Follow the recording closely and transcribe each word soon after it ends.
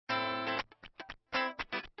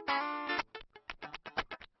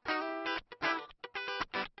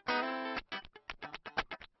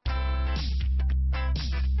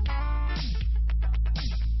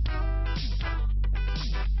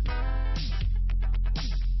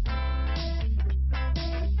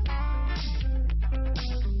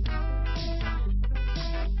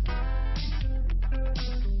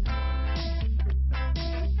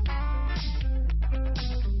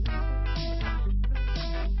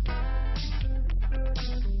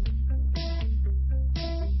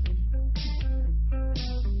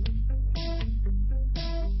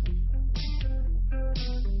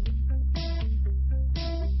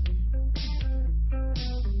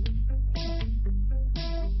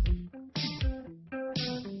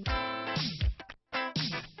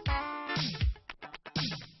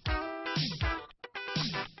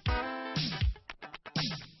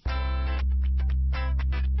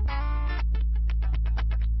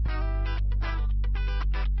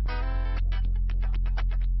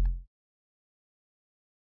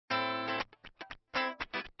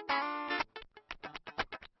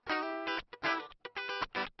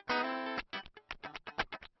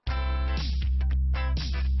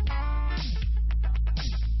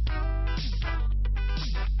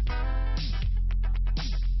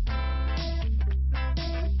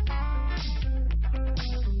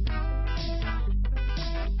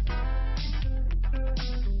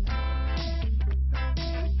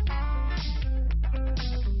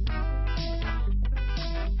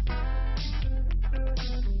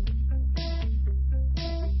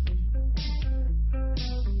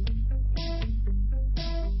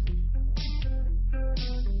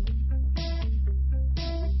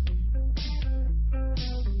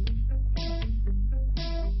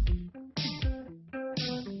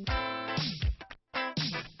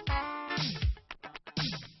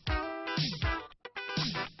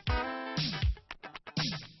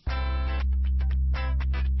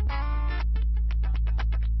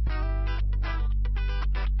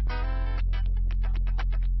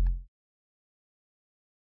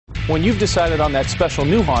When you've decided on that special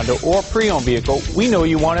new Honda or pre-owned vehicle, we know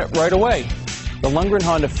you want it right away. The Lundgren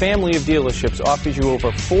Honda family of dealerships offers you over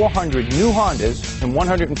 400 new Hondas and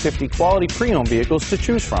 150 quality pre-owned vehicles to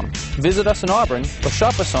choose from. Visit us in Auburn or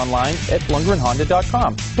shop us online at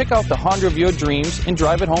LundgrenHonda.com. Pick out the Honda of your dreams and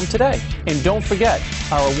drive it home today. And don't forget,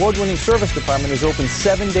 our award-winning service department is open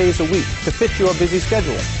 7 days a week to fit your busy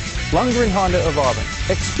schedule. Lundgren Honda of Auburn.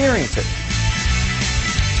 Experience it.